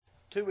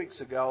2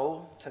 weeks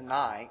ago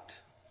tonight,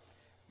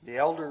 the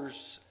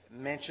elders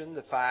mentioned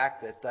the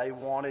fact that they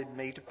wanted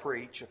me to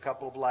preach a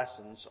couple of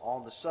lessons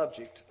on the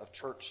subject of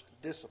church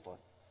discipline.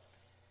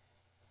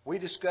 We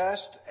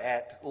discussed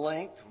at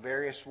length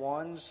various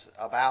ones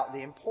about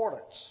the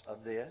importance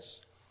of this.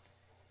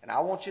 And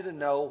I want you to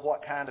know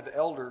what kind of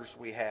elders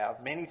we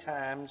have. Many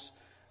times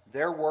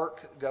their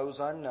work goes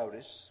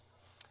unnoticed,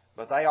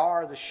 but they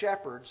are the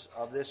shepherds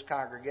of this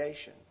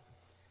congregation.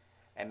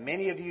 And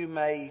many of you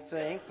may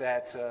think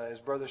that, as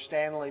Brother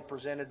Stanley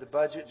presented the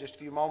budget just a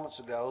few moments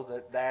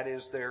ago, that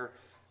is their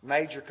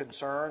major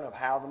concern of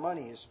how the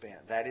money is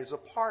spent. That is a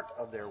part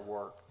of their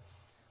work.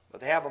 But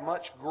they have a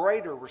much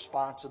greater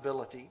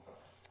responsibility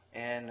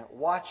in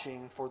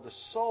watching for the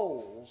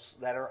souls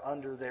that are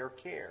under their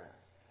care.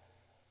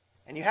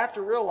 And you have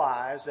to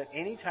realize that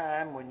any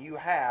time when you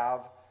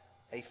have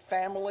a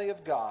family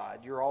of God,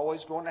 you're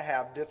always going to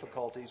have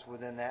difficulties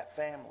within that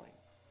family.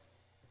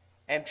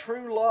 And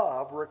true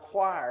love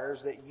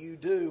requires that you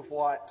do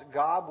what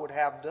God would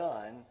have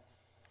done,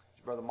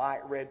 as Brother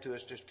Mike read to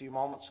us just a few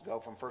moments ago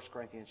from 1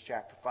 Corinthians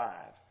chapter 5.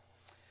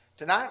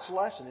 Tonight's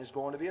lesson is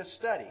going to be a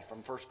study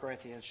from 1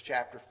 Corinthians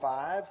chapter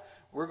 5.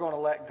 We're going to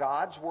let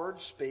God's Word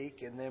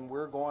speak, and then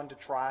we're going to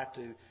try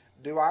to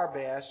do our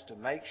best to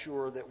make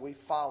sure that we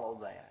follow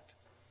that.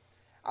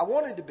 I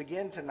wanted to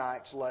begin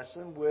tonight's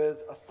lesson with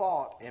a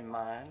thought in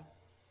mind.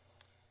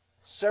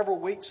 Several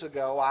weeks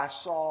ago, I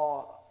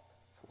saw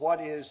what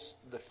is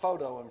the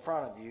photo in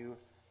front of you,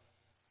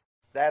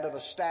 that of a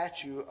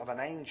statue of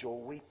an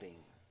angel weeping.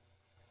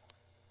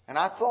 And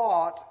I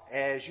thought,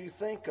 as you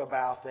think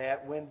about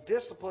that, when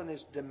discipline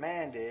is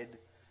demanded,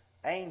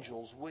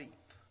 angels weep.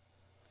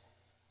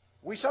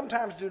 We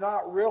sometimes do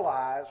not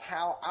realize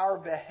how our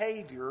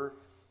behavior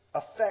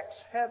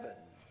affects heaven.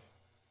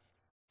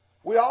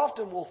 We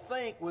often will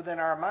think within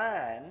our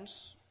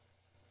minds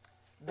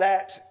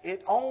that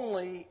it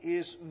only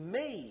is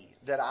me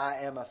that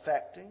I am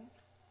affecting,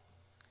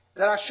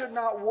 that I should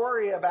not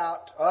worry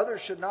about,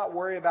 others should not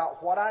worry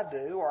about what I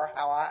do or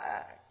how I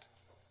act.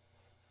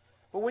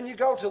 But when you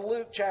go to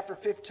Luke chapter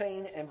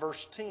 15 and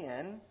verse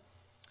 10,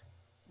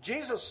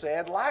 Jesus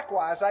said,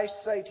 "Likewise I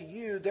say to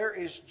you, there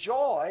is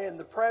joy in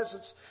the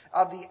presence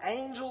of the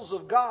angels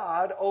of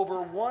God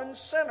over one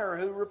sinner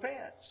who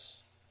repents."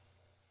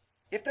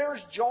 If there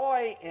is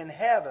joy in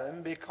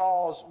heaven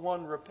because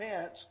one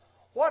repents,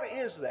 what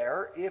is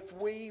there if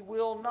we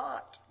will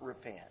not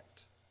repent?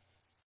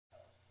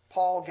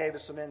 Paul gave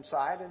us some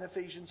insight in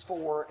Ephesians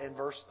 4 and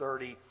verse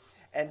 30.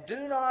 "And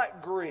do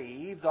not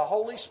grieve the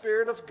Holy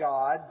Spirit of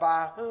God,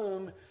 by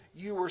whom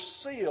you were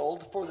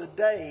sealed for the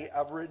day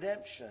of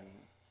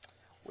redemption."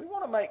 We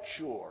want to make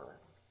sure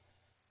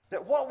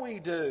that what we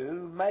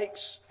do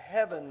makes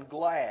heaven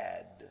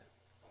glad.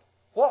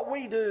 What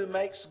we do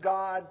makes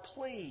God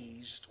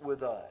pleased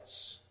with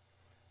us.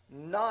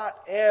 Not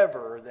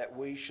ever that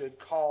we should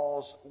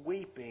cause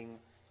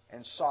weeping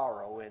and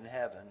sorrow in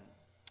heaven.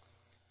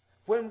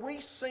 When we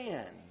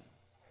sin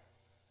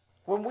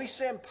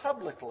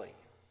publicly,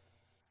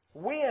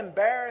 we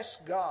embarrass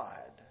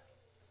God.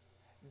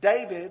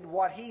 David,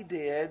 what he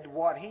did,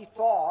 what he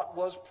thought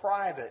was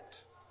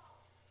private,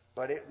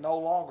 but it no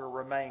longer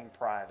remained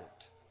private.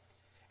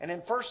 And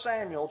in 2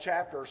 Samuel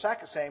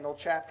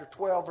chapter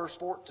 12, verse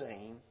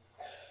 14,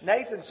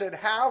 Nathan said,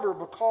 "However,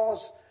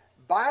 because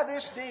by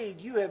this deed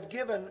you have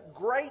given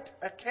great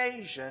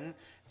occasion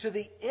to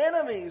the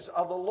enemies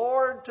of the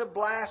Lord to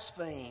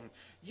blaspheme."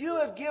 You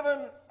have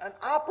given an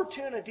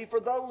opportunity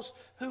for those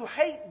who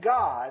hate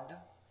God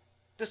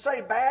to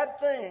say bad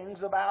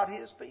things about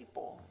His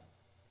people.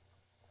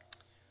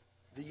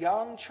 The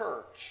young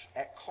church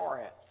at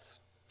Corinth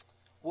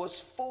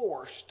was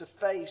forced to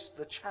face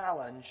the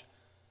challenge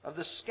of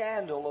the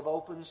scandal of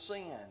open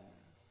sin.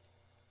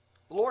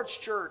 The Lord's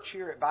church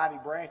here at Bobby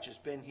Branch has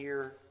been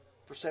here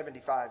for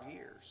 75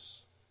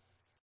 years.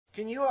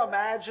 Can you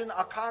imagine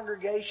a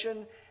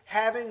congregation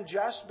having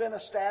just been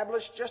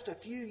established just a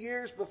few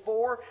years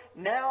before,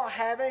 now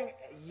having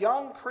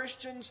young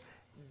Christians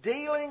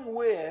dealing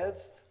with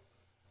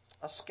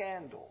a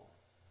scandal?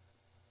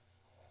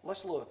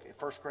 Let's look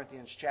at 1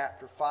 Corinthians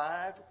chapter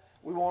 5.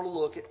 We want to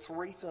look at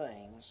three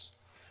things.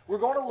 We're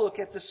going to look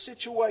at the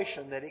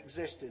situation that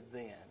existed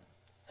then.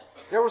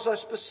 There was a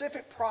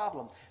specific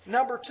problem.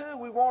 Number two,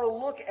 we want to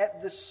look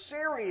at the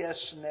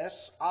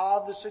seriousness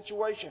of the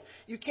situation.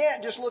 You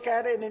can't just look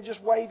at it and then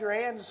just wave your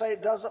hand and say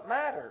it doesn't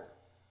matter.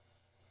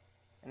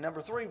 And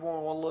number three, we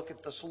want to look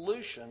at the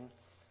solution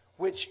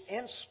which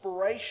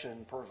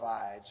inspiration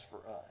provides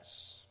for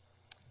us.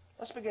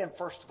 Let's begin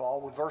first of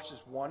all with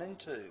verses 1 and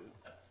 2.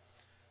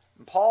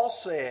 And Paul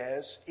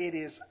says, "It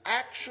is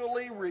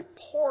actually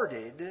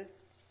reported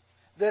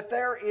that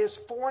there is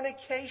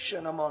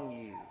fornication among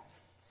you,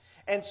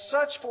 and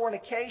such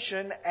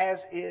fornication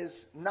as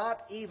is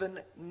not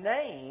even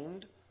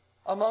named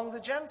among the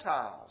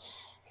Gentiles,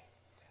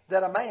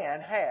 that a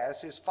man has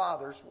his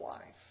father's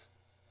wife.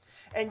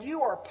 And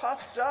you are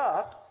puffed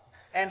up,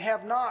 and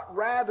have not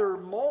rather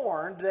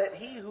mourned that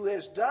he who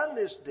has done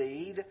this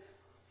deed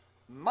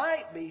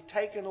might be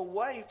taken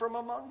away from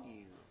among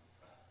you."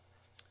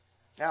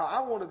 Now,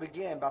 I want to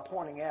begin by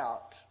pointing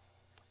out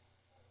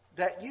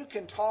that you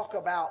can talk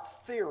about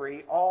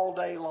theory all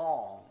day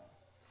long.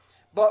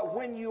 But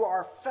when you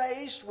are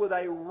faced with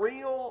a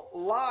real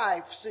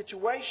life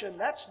situation,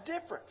 that's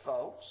different,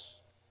 folks.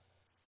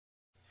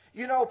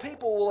 You know,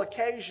 people will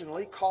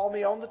occasionally call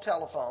me on the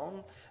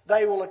telephone.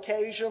 They will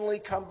occasionally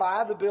come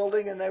by the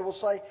building and they will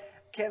say,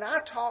 "Can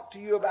I talk to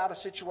you about a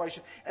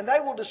situation?" And they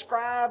will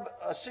describe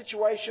a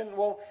situation.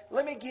 Well,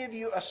 let me give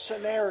you a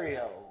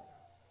scenario.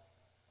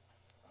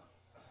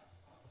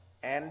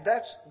 And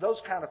those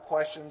kind of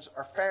questions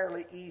are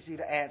fairly easy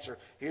to answer.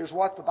 Here's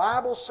what the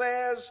Bible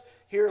says.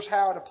 Here's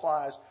how it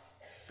applies.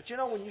 But you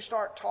know, when you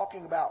start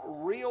talking about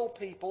real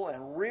people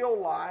and real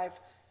life,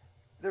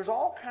 there's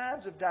all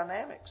kinds of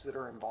dynamics that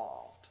are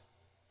involved.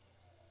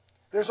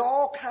 There's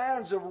all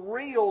kinds of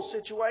real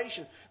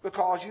situations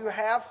because you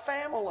have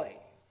family.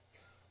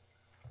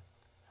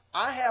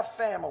 I have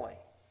family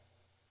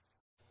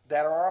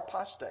that are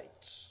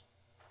apostates.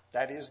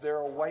 That is, they're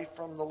away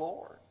from the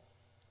Lord.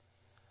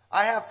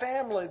 I have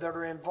family that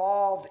are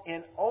involved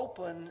in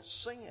open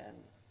sin.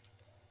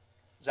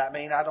 Does that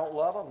mean I don't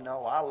love them?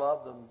 No, I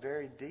love them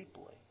very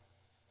deeply.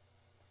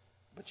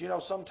 But you know,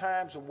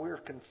 sometimes when we're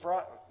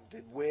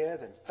confronted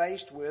with and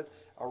faced with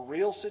a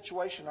real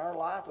situation in our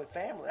life with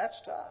family,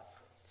 that's tough.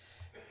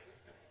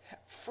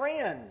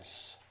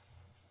 Friends.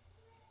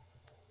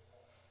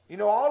 You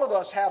know, all of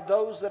us have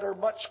those that are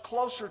much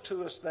closer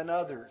to us than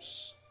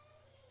others.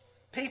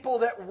 People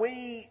that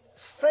we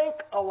think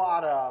a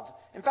lot of.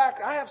 In fact,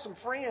 I have some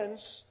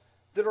friends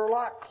that are a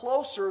lot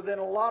closer than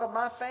a lot of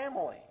my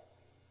family.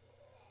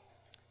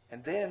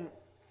 And then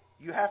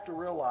you have to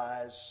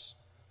realize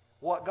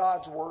what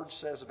God's Word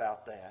says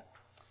about that.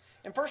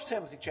 In 1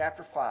 Timothy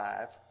chapter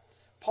 5,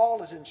 Paul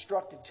has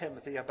instructed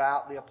Timothy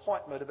about the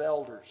appointment of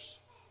elders.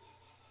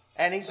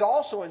 And he's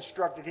also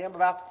instructed him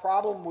about the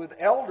problem with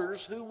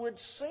elders who would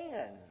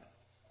sin.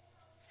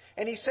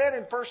 And he said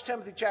in 1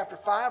 Timothy chapter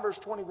 5, verse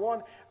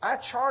 21, "I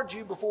charge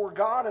you before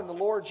God and the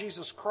Lord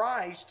Jesus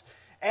Christ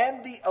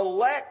and the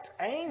elect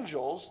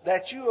angels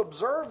that you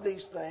observe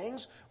these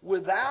things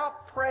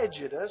without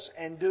prejudice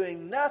and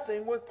doing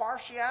nothing with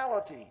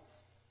partiality."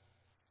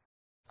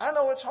 I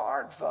know it's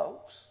hard,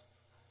 folks.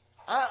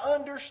 I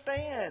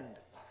understand.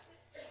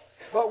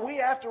 But we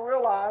have to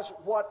realize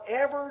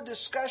whatever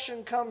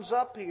discussion comes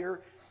up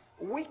here,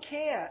 we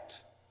can't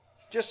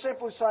just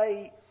simply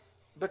say,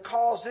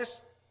 because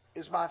this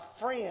is my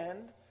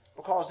friend,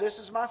 because this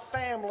is my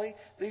family,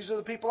 these are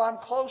the people I'm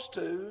close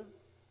to.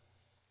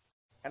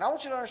 And I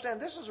want you to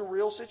understand, this is a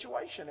real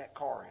situation at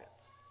Corinth.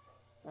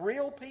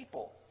 Real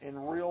people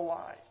in real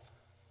life.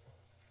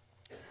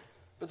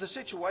 But the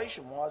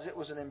situation was, it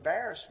was an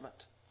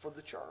embarrassment for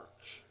the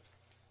church.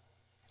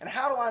 And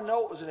how do I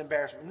know it was an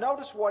embarrassment?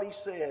 Notice what he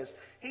says.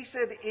 He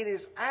said it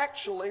is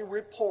actually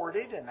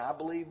reported, and I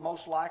believe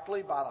most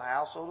likely by the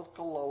household of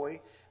Chloe,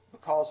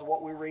 because of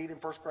what we read in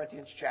 1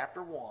 Corinthians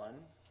chapter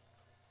 1,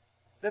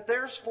 that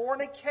there's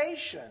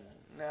fornication.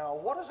 Now,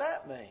 what does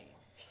that mean?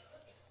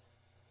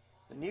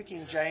 The New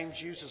King James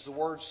uses the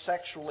word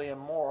sexually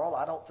immoral.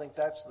 I don't think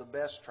that's the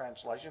best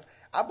translation.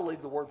 I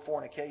believe the word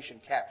fornication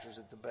captures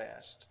it the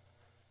best.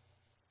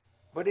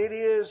 But it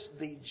is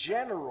the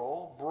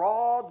general,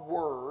 broad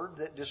word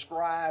that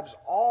describes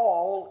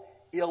all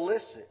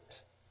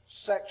illicit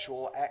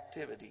sexual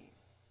activity.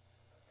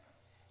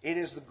 It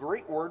is the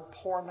Greek word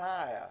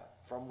porneia,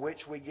 from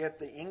which we get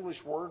the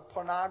English word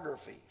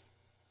pornography.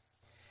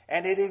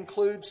 And it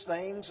includes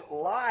things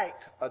like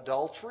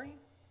adultery,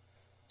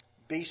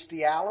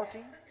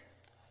 bestiality,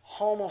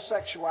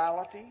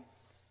 homosexuality,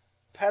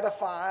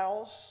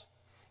 pedophiles.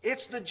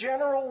 It's the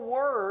general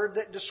word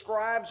that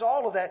describes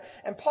all of that.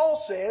 And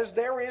Paul says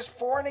there is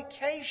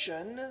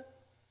fornication.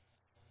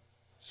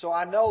 So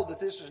I know that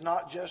this is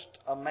not just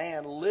a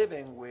man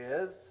living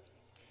with,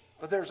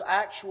 but there's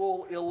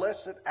actual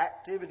illicit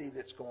activity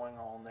that's going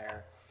on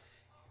there.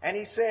 And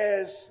he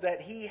says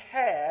that he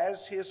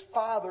has his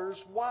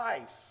father's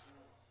wife.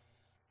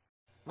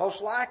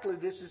 Most likely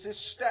this is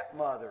his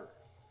stepmother.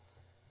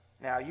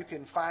 Now, you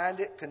can find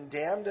it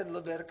condemned in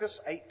Leviticus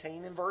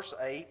 18 and verse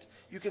 8.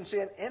 You can see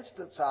an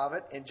instance of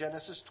it in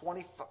Genesis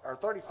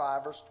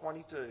 35, verse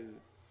 22.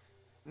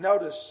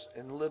 Notice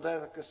in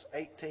Leviticus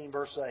 18,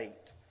 verse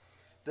 8.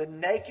 "The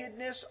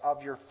nakedness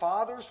of your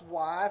father's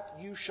wife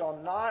you shall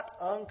not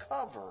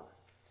uncover.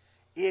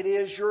 It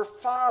is your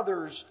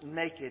father's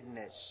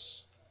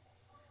nakedness."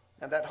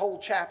 And that whole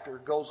chapter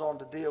goes on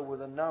to deal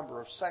with a number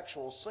of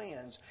sexual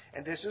sins.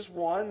 And this is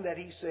one that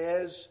he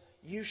says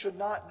you should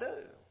not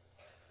do.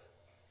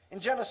 In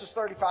Genesis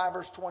 35,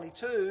 verse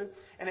 22,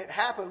 "And it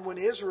happened when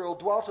Israel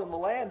dwelt in the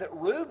land that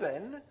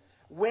Reuben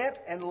went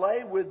and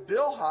lay with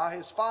Bilhah,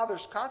 his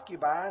father's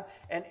concubine,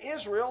 and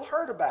Israel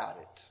heard about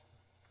it."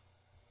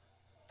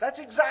 That's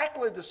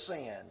exactly the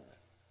sin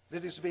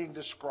that is being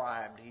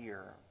described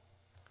here.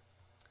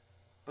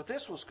 But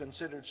this was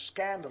considered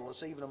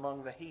scandalous even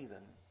among the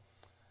heathen.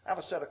 I have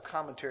a set of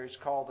commentaries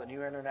called the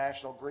New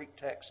International Greek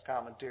Text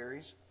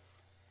Commentaries.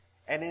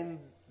 And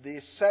in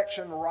the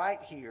section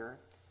right here,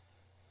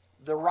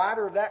 the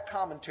writer of that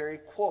commentary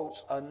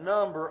quotes a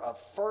number of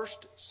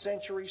first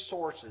century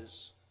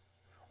sources,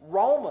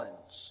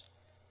 Romans,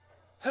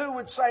 who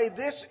would say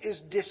this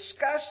is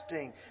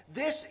disgusting,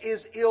 this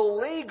is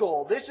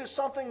illegal, this is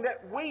something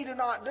that we do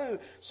not do.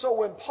 So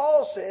when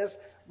Paul says,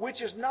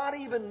 which is not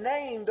even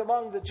named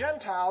among the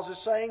Gentiles,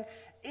 is saying,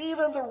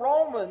 even the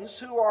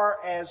Romans who are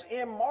as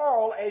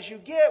immoral as you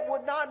get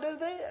would not do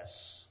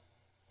this.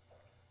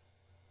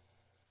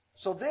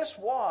 So this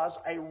was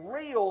a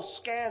real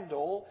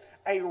scandal,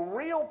 a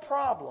real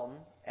problem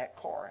at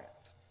Corinth.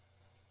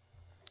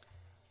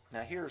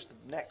 Now here's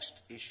the next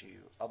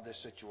issue of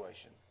this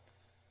situation.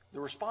 The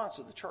response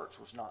of the church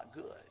was not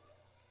good.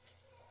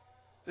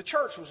 The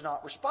church was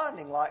not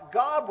responding like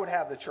God would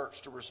have the church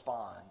to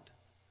respond.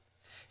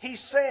 He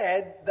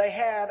said they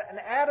had an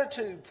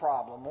attitude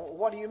problem.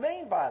 What do you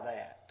mean by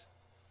that?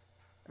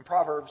 In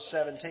Proverbs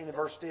 17 and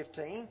verse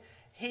 15,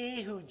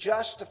 he who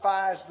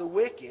justifies the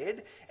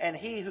wicked and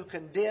he who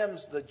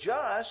condemns the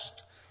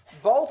just,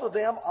 both of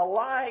them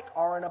alike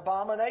are an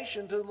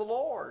abomination to the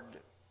Lord.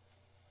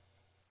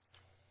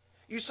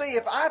 You see,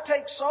 if I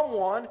take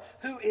someone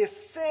who is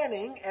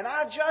sinning and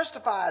I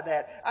justify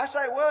that, I say,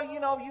 well,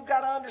 you've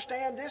got to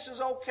understand this is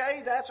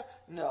okay.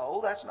 No,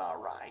 that's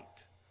not right.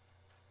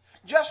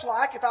 Just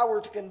like if I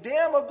were to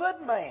condemn a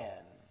good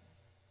man.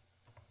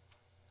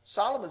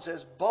 Solomon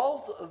says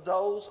both of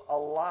those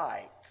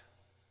alike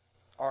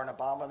are an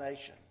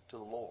abomination to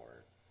the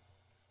Lord.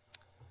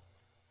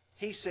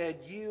 He said,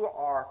 you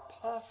are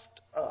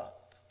puffed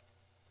up.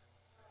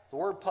 The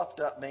word puffed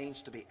up means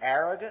to be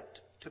arrogant,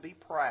 to be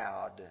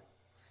proud.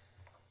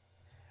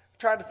 I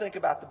tried to think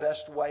about the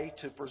best way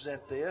to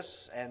present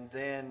this, and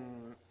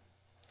then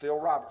Phil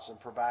Robertson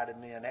provided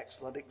me an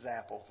excellent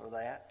example for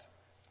that.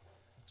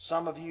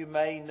 Some of you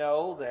may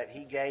know that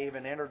he gave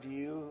an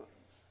interview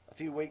a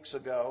few weeks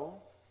ago,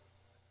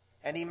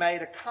 and he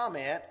made a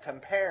comment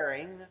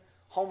comparing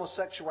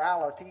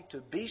homosexuality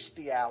to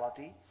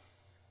bestiality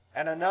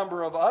and a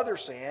number of other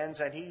sins,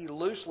 and he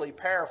loosely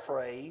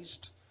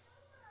paraphrased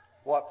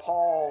what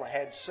Paul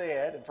had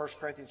said in 1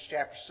 Corinthians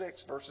chapter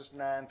 6, verses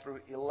 9 through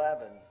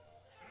 11.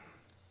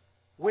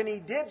 When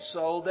he did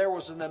so, there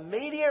was an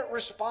immediate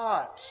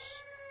response.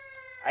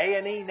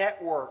 A&E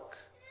Network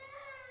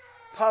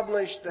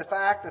published the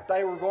fact that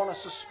they were going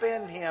to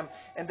suspend him,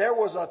 and there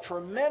was a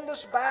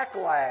tremendous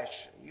backlash.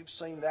 You've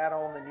seen that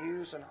on the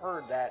news and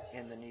heard that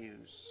in the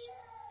news.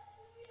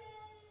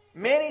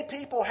 Many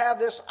people have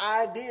this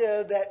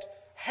idea that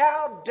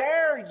how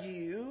dare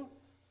you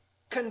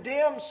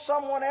condemn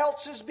someone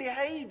else's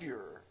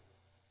behavior?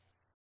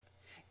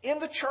 In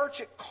the church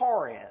at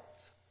Corinth,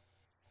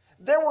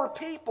 there were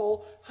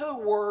people who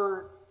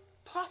were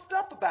puffed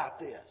up about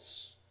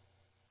this.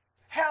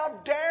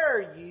 How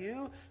dare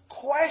you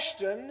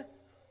question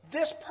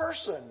this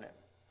person?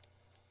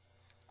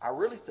 I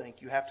really think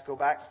you have to go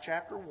back to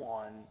chapter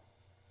 1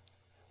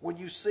 when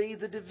you see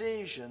the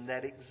division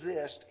that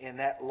exists in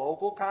that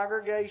local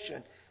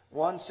congregation.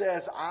 One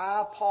says,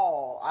 I,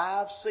 Paul,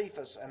 I,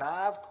 Cephas, and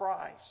I,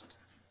 Christ.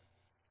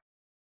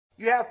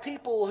 You have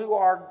people who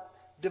are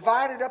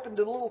divided up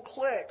into little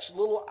cliques,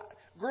 little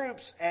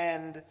groups,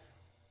 and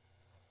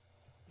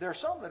there are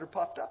some that are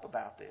puffed up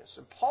about this.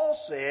 And Paul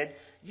said,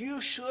 you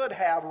should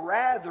have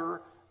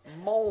rather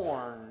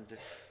mourned.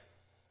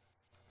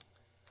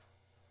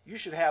 You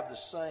should have the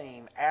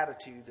same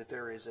attitude that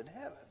there is in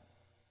heaven.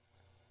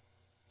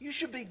 You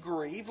should be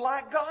grieved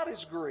like God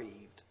is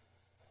grieved.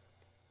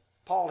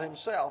 Paul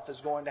himself is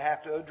going to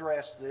have to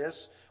address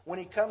this when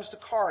he comes to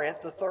Corinth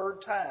the third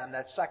time.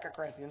 That's 2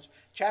 Corinthians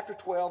chapter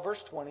 12,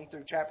 verse 20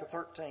 through chapter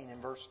 13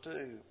 and verse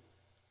 2.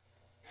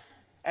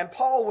 And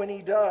Paul, when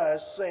he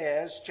does,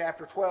 says,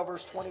 chapter 12,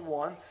 verse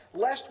 21,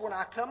 lest when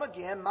I come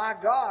again, my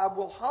God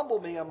will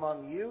humble me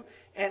among you,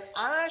 and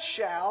I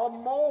shall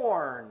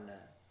mourn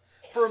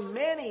for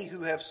many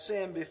who have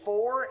sinned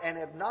before and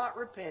have not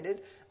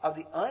repented of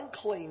the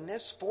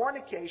uncleanness,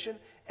 fornication,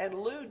 and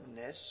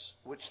lewdness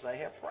which they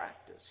have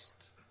practiced.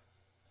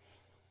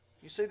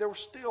 You see, there were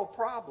still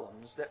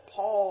problems that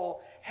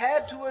Paul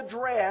had to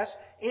address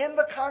in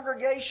the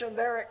congregation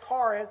there at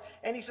Corinth.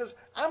 And he says,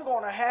 I'm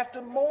going to have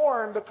to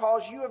mourn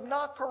because you have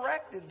not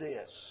corrected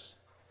this.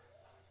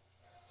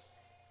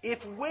 If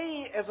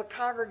we as a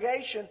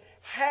congregation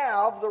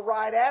have the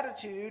right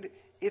attitude,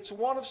 it's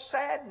one of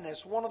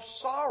sadness, one of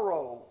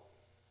sorrow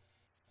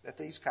that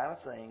these kind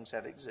of things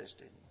have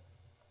existed.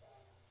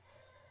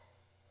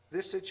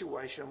 This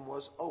situation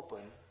was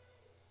open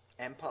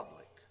and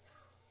public.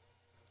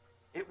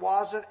 It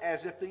wasn't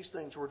as if these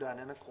things were done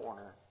in a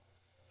corner.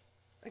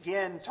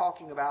 Again,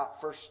 talking about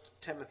 1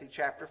 Timothy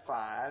chapter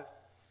 5,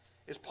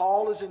 as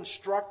Paul is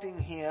instructing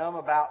him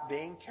about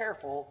being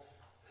careful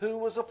who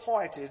was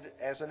appointed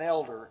as an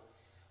elder.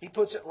 He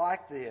puts it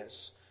like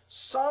this: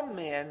 some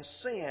men's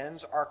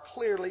sins are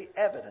clearly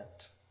evident,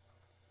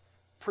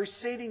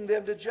 preceding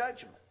them to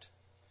judgment,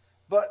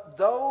 but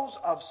those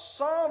of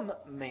some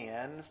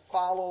men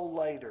follow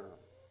later.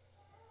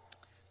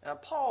 Now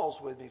pause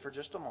with me for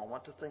just a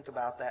moment to think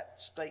about that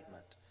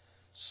statement.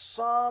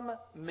 Some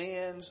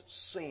men's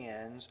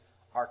sins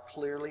are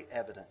clearly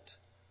evident.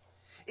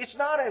 It's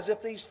not as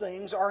if these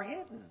things are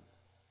hidden.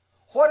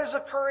 What is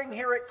occurring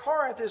here at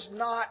Corinth is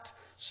not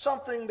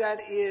something that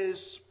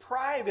is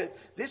private.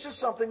 This is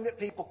something that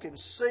people can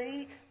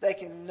see, they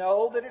can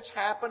know that it's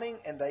happening,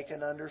 and they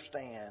can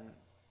understand.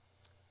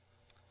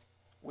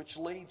 Which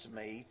leads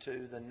me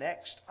to the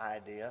next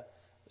idea.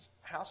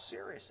 How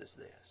serious is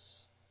this?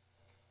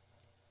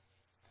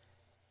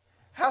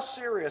 How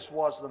serious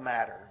was the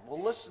matter?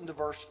 Well, listen to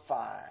verse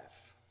 5.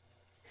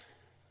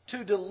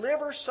 To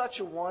deliver such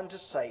a one to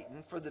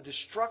Satan for the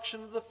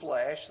destruction of the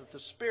flesh, that the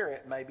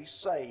spirit may be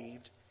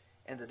saved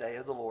in the day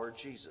of the Lord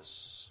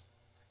Jesus.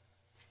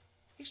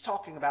 He's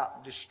talking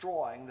about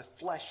destroying the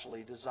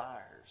fleshly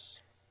desires.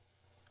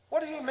 What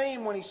does he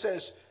mean when he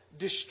says,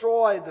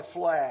 destroy the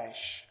flesh?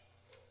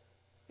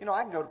 You know,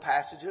 I can go to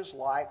passages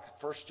like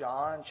 1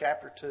 John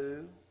chapter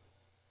 2,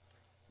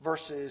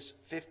 verses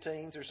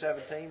 15 through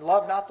 17.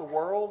 Love not the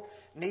world,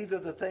 neither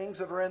the things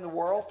that are in the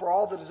world. For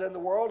all that is in the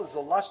world is the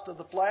lust of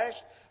the flesh,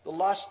 the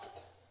lust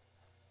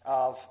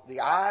of the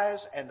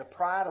eyes, and the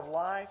pride of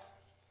life.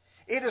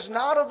 It is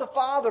not of the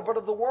Father, but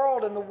of the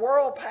world, and the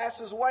world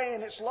passes away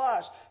in its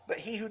lust. But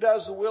he who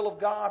does the will of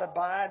God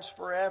abides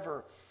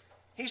forever.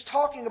 He's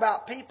talking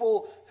about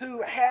people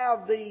who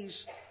have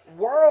these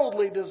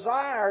worldly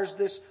desires,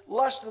 this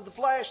lust of the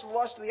flesh, the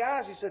lust of the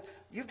eyes. He said,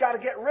 you've got to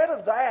get rid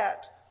of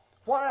that.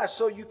 Why?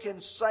 So you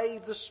can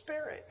save the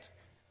spirit.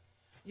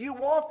 You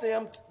want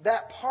them,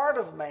 that part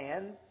of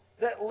man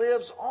that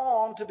lives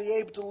on, to be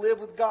able to live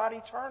with God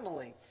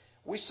eternally.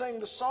 We sing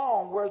the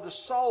song where the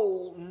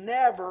soul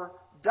never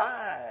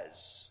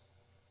dies.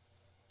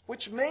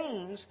 Which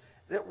means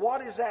that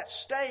what is at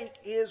stake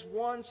is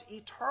one's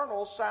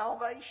eternal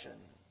salvation.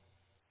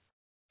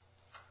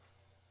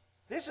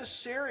 This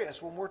is serious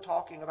when we're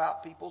talking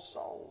about people's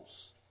souls.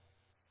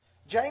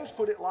 James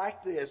put it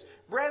like this: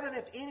 Brethren,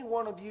 if any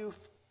one of you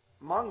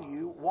among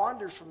you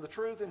wanders from the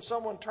truth and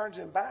someone turns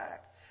him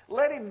back,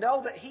 let him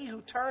know that he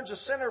who turns a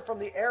sinner from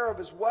the error of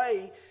his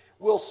way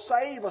will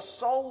save a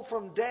soul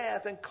from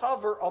death and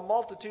cover a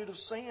multitude of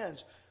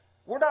sins.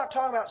 We're not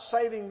talking about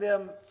saving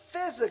them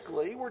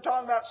physically. We're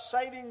talking about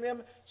saving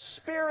them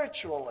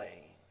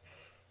spiritually.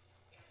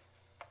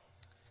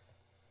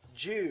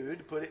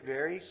 Jude put it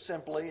very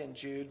simply in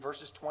Jude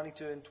verses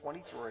 22 and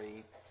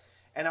 23.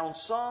 And on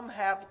some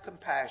have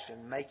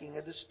compassion, making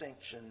a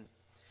distinction,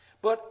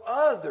 but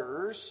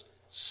others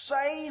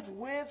save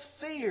with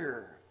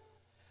fear,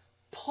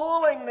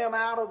 pulling them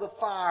out of the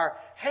fire,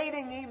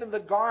 hating even the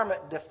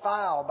garment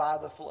defiled by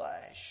the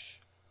flesh.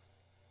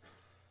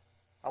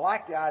 I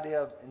like the idea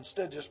of,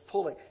 instead of just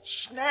pulling,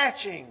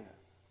 snatching.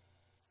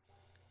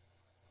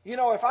 You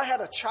know, if I had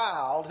a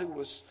child who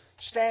was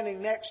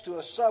standing next to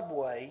a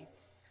subway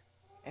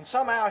and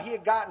somehow he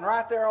had gotten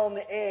right there on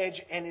the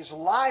edge and his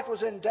life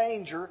was in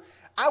danger,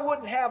 I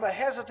wouldn't have a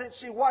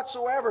hesitancy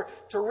whatsoever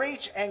to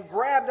reach and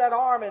grab that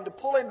arm and to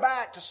pull him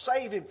back to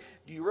save him.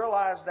 Do you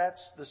realize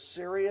that's the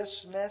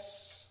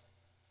seriousness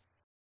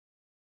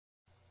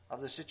of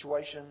the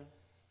situation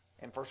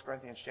in 1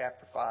 Corinthians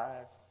chapter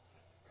 5?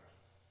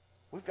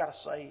 We've got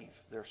to save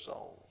their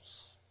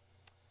souls.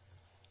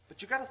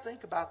 But you've got to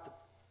think about the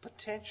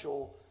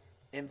potential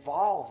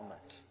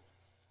involvement.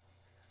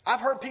 I've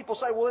heard people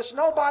say, well, it's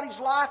nobody's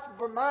life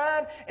but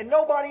mine, and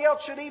nobody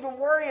else should even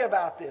worry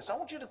about this. I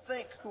want you to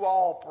think who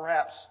all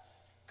perhaps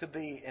could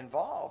be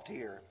involved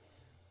here.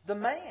 The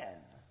man.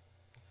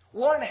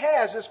 One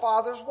has his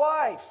father's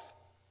wife.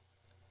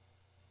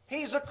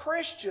 He's a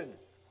Christian.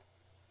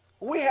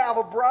 We have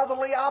a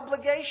brotherly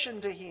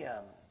obligation to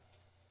him.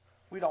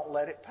 We don't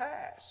let it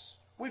pass.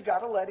 We've got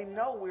to let him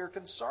know we're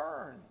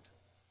concerned.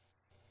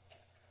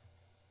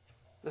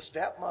 The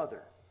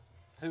stepmother,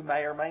 who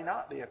may or may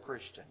not be a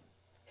Christian.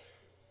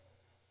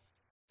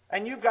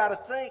 And you've got to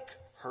think,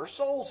 her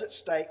soul's at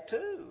stake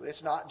too.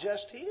 It's not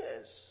just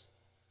his.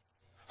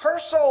 Her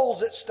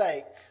soul's at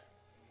stake.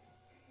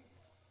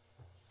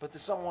 But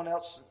there's someone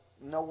else,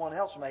 no one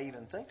else may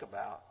even think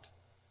about.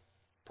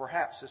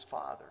 Perhaps his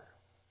father,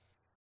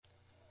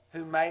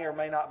 who may or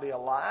may not be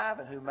alive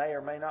and who may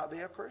or may not be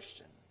a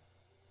Christian.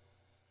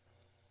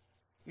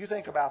 You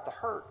think about the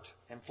hurt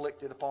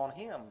inflicted upon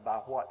him by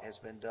what has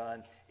been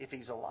done if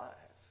he's alive.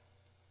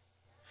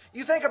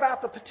 You think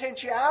about the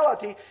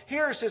potentiality.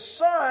 Here's his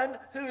son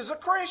who is a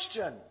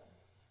Christian.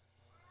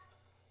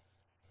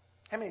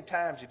 How many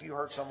times have you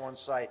heard someone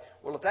say,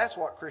 well, if that's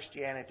what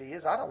Christianity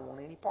is, I don't want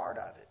any part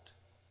of it?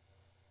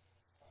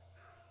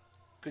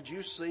 Could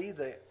you see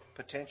the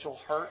potential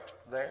hurt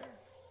there?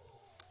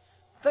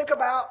 Think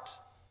about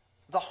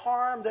the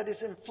harm that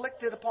is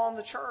inflicted upon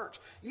the church.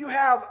 You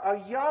have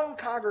a young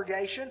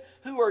congregation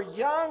who are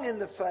young in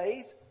the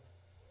faith,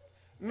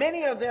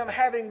 many of them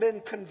having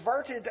been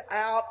converted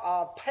out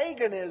of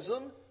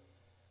paganism,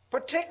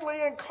 particularly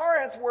in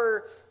Corinth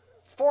where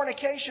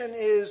fornication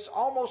is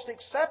almost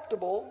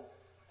acceptable,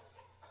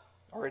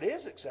 or it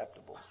is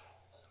acceptable.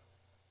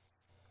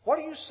 What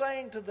are you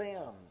saying to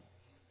them?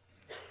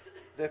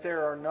 That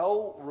there are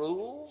no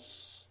rules?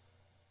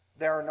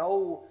 There are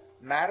no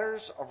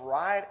matters of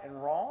right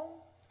and wrong?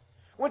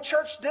 When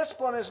church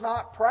discipline is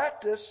not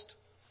practiced,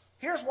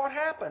 here's what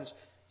happens.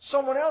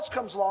 Someone else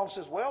comes along and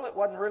says, well, it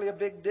wasn't really a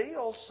big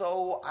deal,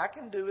 so I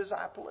can do as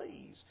I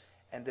please.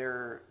 And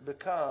there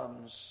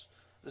becomes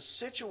the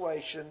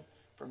situation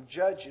from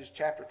Judges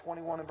chapter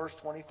 21 and verse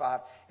 25.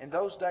 In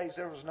those days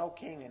there was no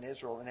king in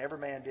Israel, and every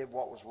man did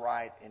what was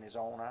right in his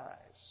own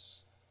eyes.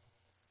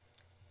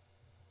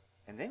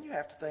 And then you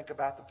have to think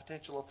about the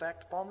potential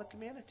effect upon the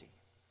community.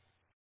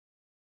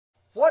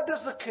 What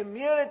does the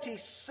community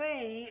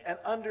see and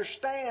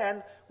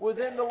understand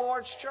within the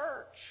Lord's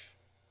church?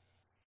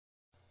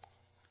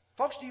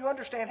 Folks, do you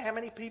understand how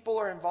many people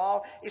are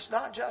involved? It's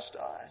not just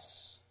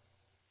us.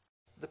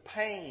 The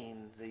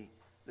pain,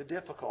 the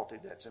difficulty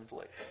that's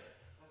inflicted.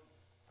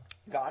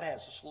 God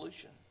has a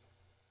solution.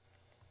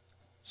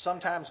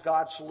 Sometimes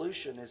God's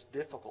solution is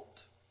difficult.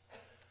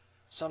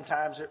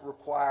 Sometimes it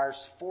requires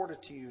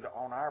fortitude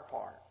on our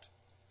part.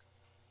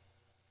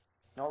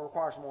 No, it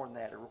requires more than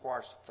that. It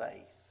requires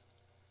faith.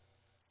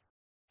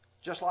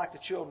 Just like the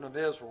children of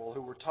Israel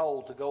who were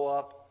told to go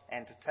up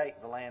and to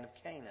take the land of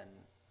Canaan.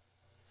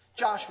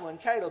 Joshua and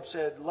Caleb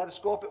said, let us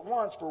go up at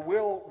once, for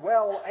we're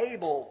well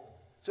able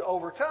to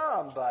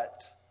overcome. But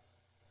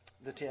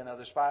the 10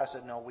 other spies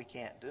said, no, we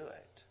can't do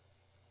it.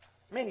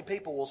 Many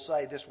people will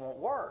say this won't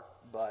work,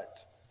 but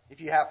if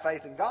you have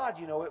faith in God,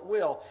 you know it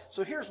will.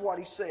 So here's what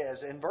he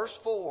says in verse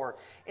 4.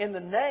 In the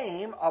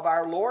name of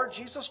our Lord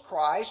Jesus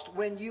Christ,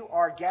 when you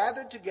are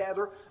gathered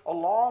together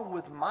along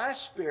with my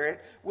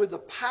Spirit, with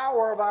the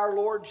power of our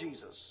Lord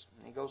Jesus.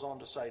 And he goes on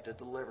to say, to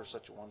deliver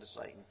such a one to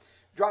Satan.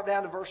 Drop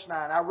down to verse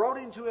 9. I wrote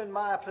into in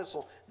my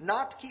epistle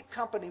not to keep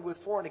company with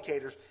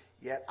fornicators,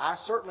 yet I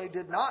certainly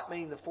did not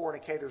mean the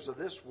fornicators of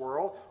this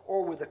world,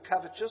 or with the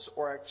covetous,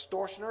 or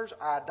extortioners,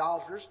 or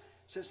idolaters,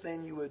 since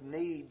then you would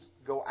need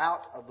go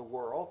out of the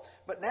world.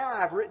 But now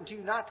I've written to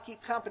you not to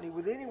keep company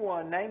with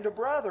anyone named a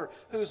brother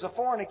who is a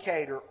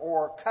fornicator,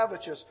 or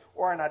covetous,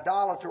 or an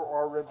idolater,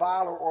 or a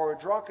reviler, or a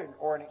drunkard,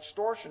 or an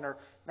extortioner,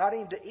 not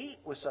even to eat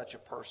with such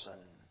a person.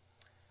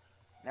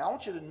 Now I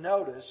want you to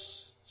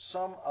notice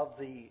some of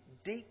the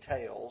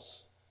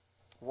details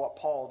of what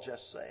Paul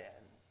just said.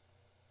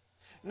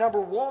 Number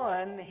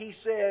one, he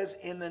says,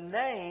 in the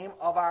name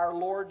of our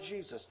Lord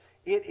Jesus.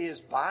 It is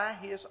by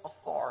His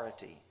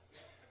authority.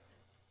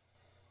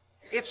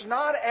 It's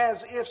not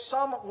as if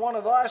some one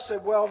of us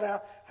said, well,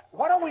 now,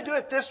 why don't we do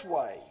it this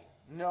way?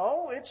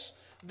 No,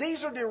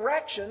 these are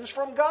directions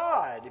from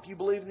God. If you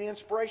believe in the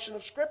inspiration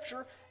of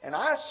Scripture, and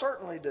I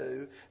certainly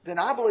do, then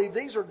I believe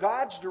these are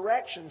God's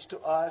directions to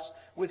us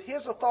with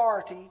His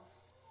authority,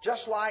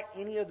 just like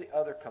any of the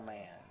other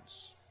commands.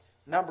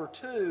 Number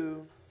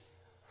two,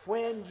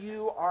 when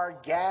you are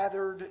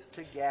gathered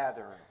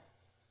together.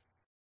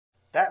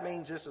 That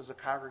means this is a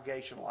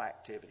congregational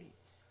activity.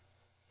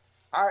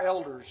 Our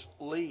elders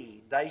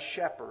lead, they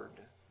shepherd,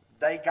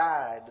 they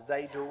guide,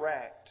 they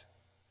direct.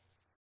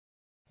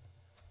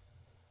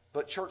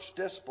 But church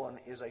discipline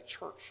is a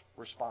church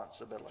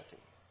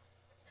responsibility.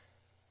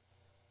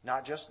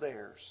 Not just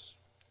theirs.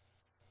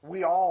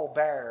 We all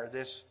bear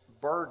this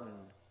burden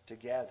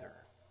together.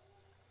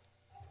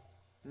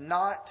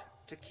 Not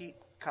to keep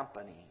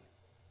company.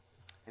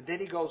 And then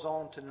he goes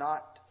on to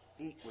not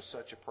eat with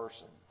such a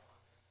person.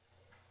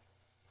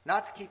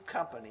 Not to keep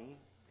company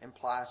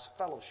implies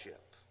fellowship.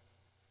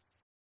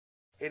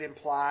 It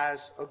implies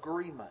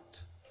agreement.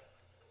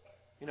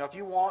 You know, if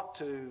you want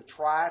to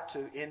try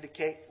to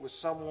indicate with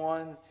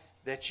someone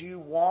that you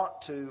want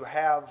to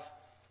have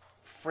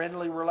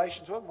friendly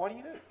relations with them, what do?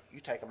 You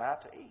take them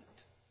out to eat.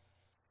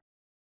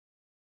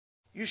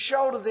 You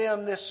show to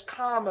them this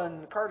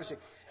common courtesy.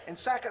 In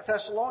 2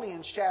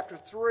 Thessalonians chapter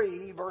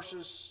 3,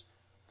 verses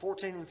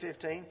 14 and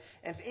 15,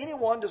 and if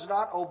anyone does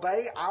not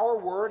obey our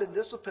word in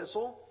this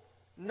epistle,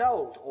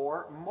 note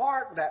or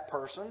mark that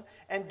person,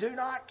 and do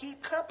not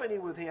keep company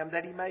with him,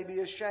 that he may be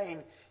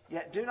ashamed.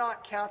 Yet do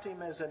not count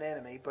him as an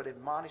enemy, but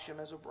admonish him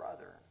as a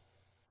brother.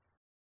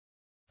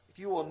 If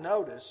you will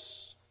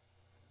notice,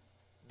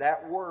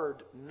 that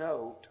word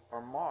note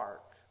or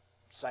mark,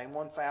 same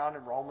one found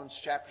in Romans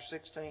chapter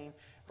 16,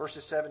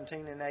 verses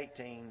 17 and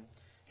 18.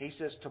 He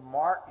says to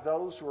mark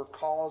those who are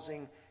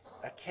causing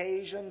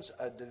occasions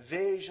of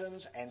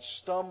divisions and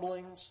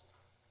stumblings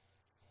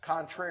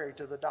contrary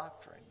to the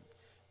doctrine.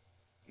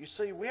 You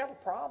see, we have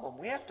a problem.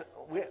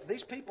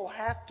 These people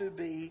have to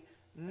be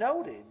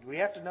noted. We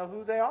have to know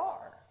who they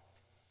are.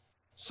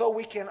 So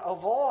we can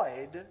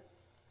avoid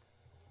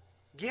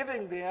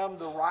giving them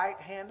the right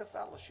hand of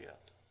fellowship.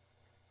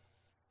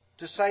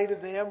 To say to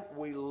them,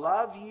 we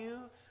love you,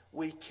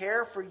 we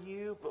care for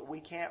you, but we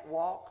can't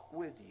walk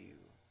with you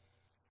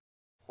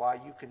while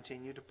you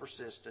continue to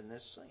persist in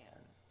this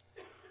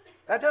sin.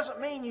 That doesn't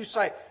mean you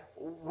say,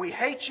 we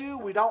hate you,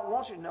 we don't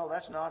want you. No,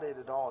 that's not it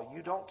at all.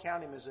 You don't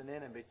count him as an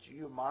enemy, but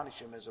you admonish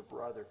him as a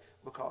brother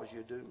because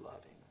you do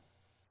love him.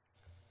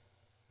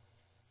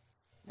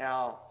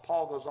 Now,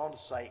 Paul goes on to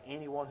say,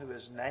 anyone who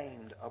is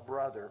named a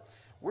brother.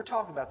 We're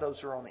talking about those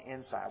who are on the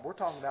inside. We're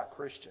talking about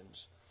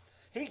Christians.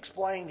 He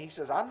explained, he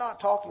says, I'm not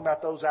talking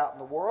about those out in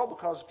the world,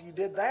 because if you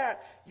did that,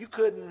 you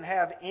couldn't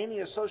have any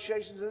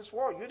associations in this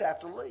world. You'd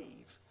have to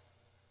leave.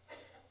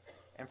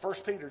 In 1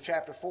 Peter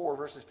chapter 4,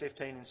 verses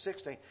 15 and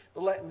 16,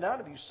 but let none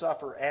of you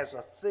suffer as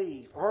a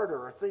thief,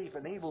 murderer, a thief,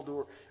 an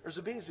evildoer, or as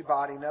a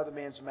busybody in other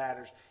men's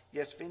matters.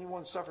 Yes, if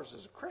anyone suffers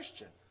as a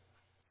Christian,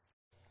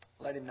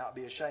 let him not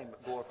be ashamed,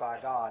 but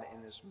glorify God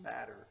in this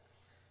matter.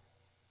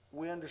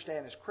 We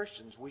understand as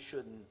Christians we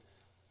shouldn't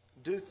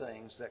do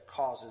things that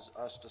causes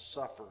us to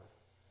suffer.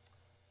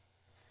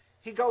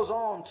 He goes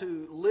on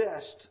to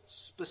list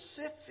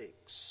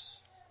specifics,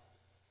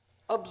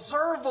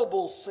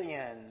 observable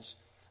sins,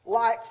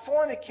 like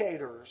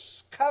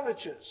fornicators,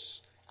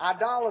 covetous,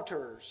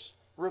 idolaters,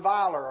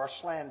 reviler or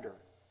slander,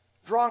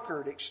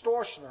 drunkard,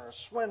 extortioner,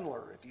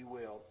 swindler, if you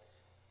will.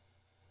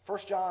 1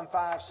 John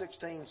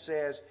 5:16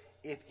 says,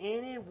 if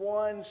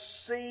anyone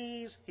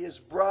sees his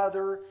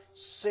brother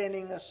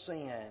sinning a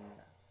sin.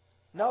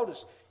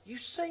 Notice, you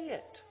see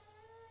it.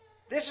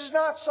 This is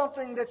not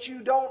something that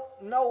you don't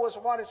know as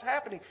what is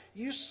happening.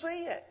 You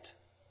see it.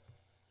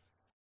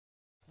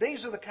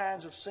 These are the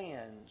kinds of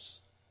sins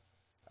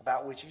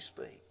about which he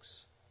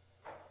speaks.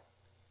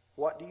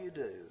 What do you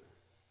do?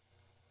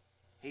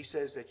 He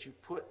says that you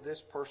put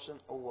this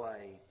person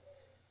away.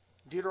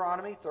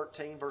 Deuteronomy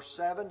 13, verse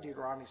 7,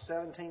 Deuteronomy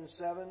 17,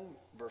 7,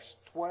 verse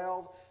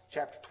 12,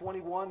 chapter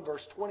 21,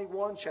 verse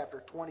 21,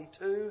 chapter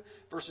 22,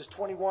 verses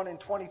 21 and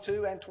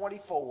 22 and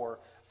 24,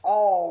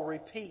 all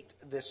repeat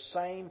this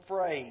same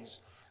phrase.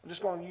 I'm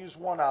just going to use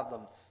one of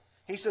them.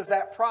 He says,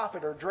 that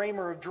prophet or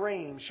dreamer of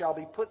dreams shall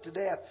be put to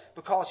death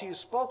because he has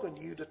spoken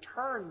to you to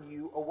turn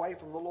you away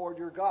from the Lord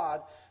your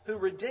God, who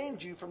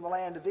redeemed you from the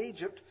land of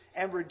Egypt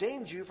and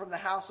redeemed you from the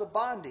house of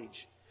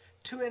bondage,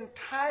 to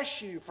entice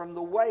you from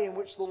the way in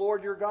which the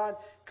Lord your God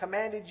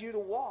commanded you to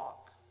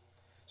walk.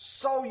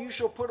 So you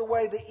shall put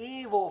away the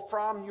evil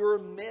from your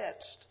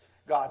midst.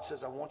 God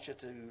says, I want you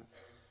to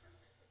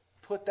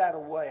put that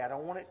away. I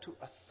don't want it to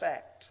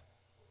affect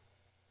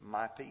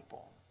my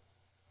people.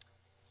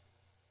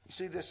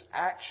 You see, this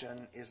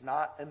action is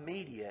not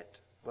immediate,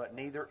 but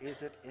neither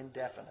is it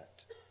indefinite.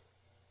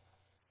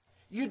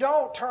 You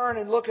don't turn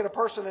and look at a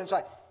person and say,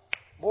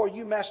 boy,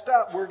 you messed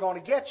up, we're going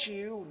to get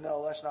you.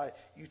 No, that's not it.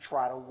 You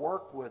try to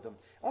work with them.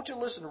 I want you to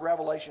listen to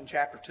Revelation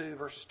chapter 2,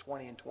 verses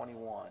 20 and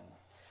 21.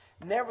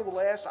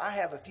 Nevertheless, I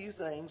have a few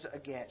things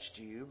against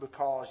you,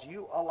 because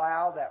you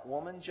allow that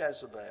woman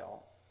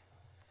Jezebel,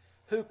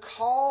 who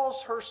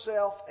calls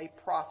herself a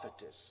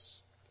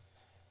prophetess,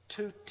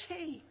 to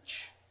teach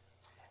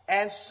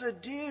and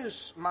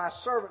seduce my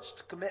servants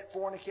to commit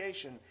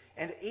fornication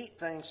and to eat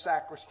things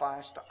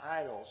sacrificed to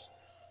idols.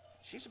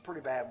 She's a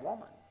pretty bad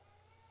woman.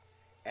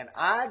 And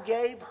I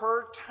gave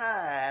her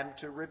time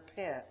to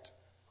repent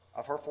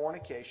of her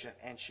fornication,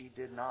 and she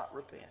did not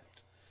repent.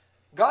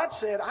 God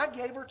said, I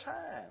gave her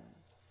time.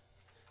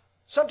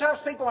 Sometimes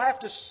people have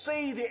to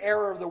see the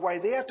error of the way.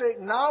 They have to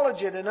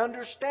acknowledge it and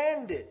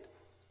understand it.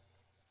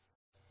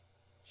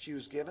 She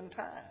was given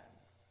time.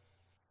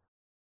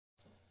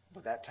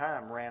 But that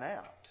time ran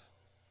out.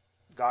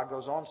 God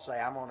goes on to say,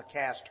 I'm going to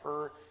cast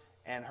her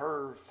and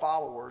her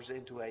followers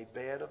into a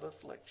bed of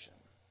affliction.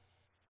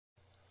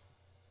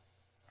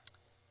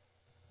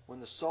 When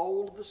the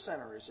soul of the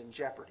sinner is in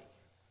jeopardy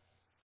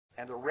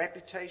and the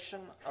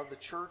reputation of the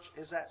church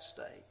is at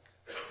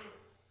stake,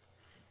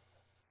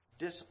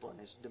 discipline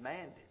is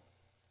demanded.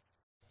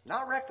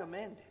 Not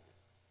recommended,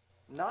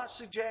 not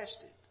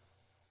suggested,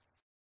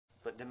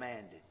 but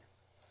demanded.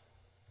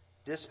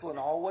 Discipline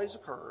always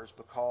occurs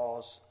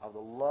because of the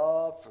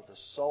love for the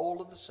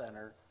soul of the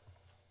sinner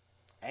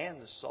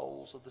and the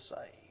souls of the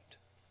saved.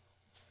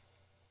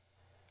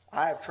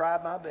 I have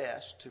tried my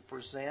best to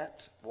present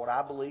what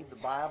I believe the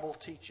Bible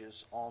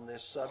teaches on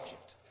this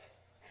subject.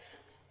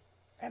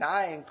 And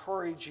I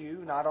encourage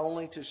you not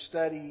only to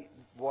study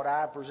what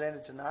I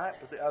presented tonight,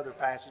 but the other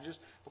passages,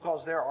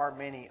 because there are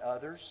many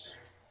others,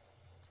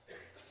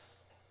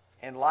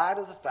 in light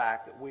of the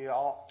fact that we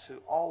ought to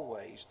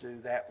always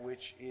do that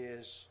which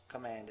is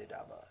commanded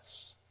of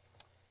us.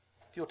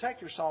 If you'll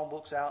take your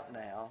songbooks out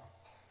now,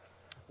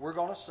 we're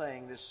going to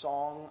sing this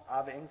song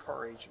of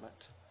encouragement.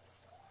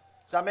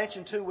 As I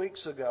mentioned 2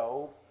 weeks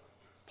ago,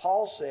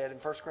 Paul said in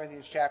 1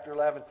 Corinthians chapter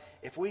 11,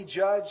 if we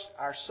judged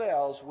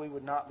ourselves, we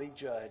would not be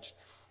judged.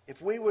 If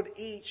we would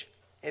each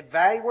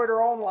evaluate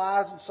our own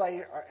lives and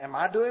say, am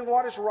I doing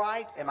what is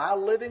right? Am I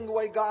living the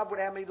way God would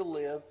have me to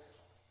live?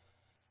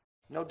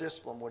 No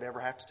discipline would ever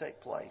have to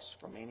take place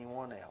from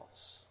anyone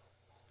else.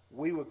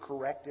 We would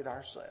correct it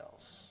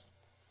ourselves.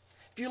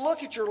 If you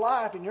look at your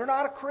life and you're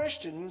not a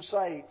Christian, you can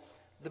say,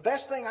 the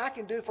best thing I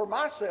can do for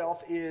myself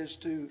is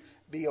to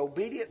be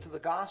obedient to the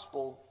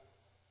gospel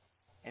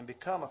and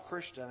become a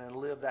Christian and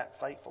live that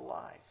faithful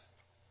life.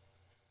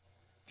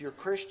 If you're a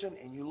Christian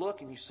and you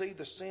look and you see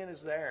the sin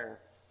is there,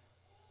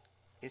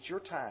 it's your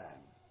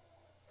time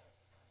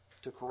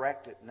to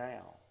correct it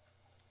now.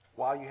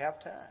 While you have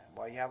time,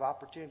 while you have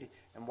opportunity,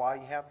 and while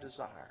you have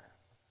desire.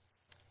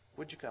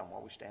 Would you come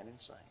while we stand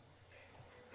and sing?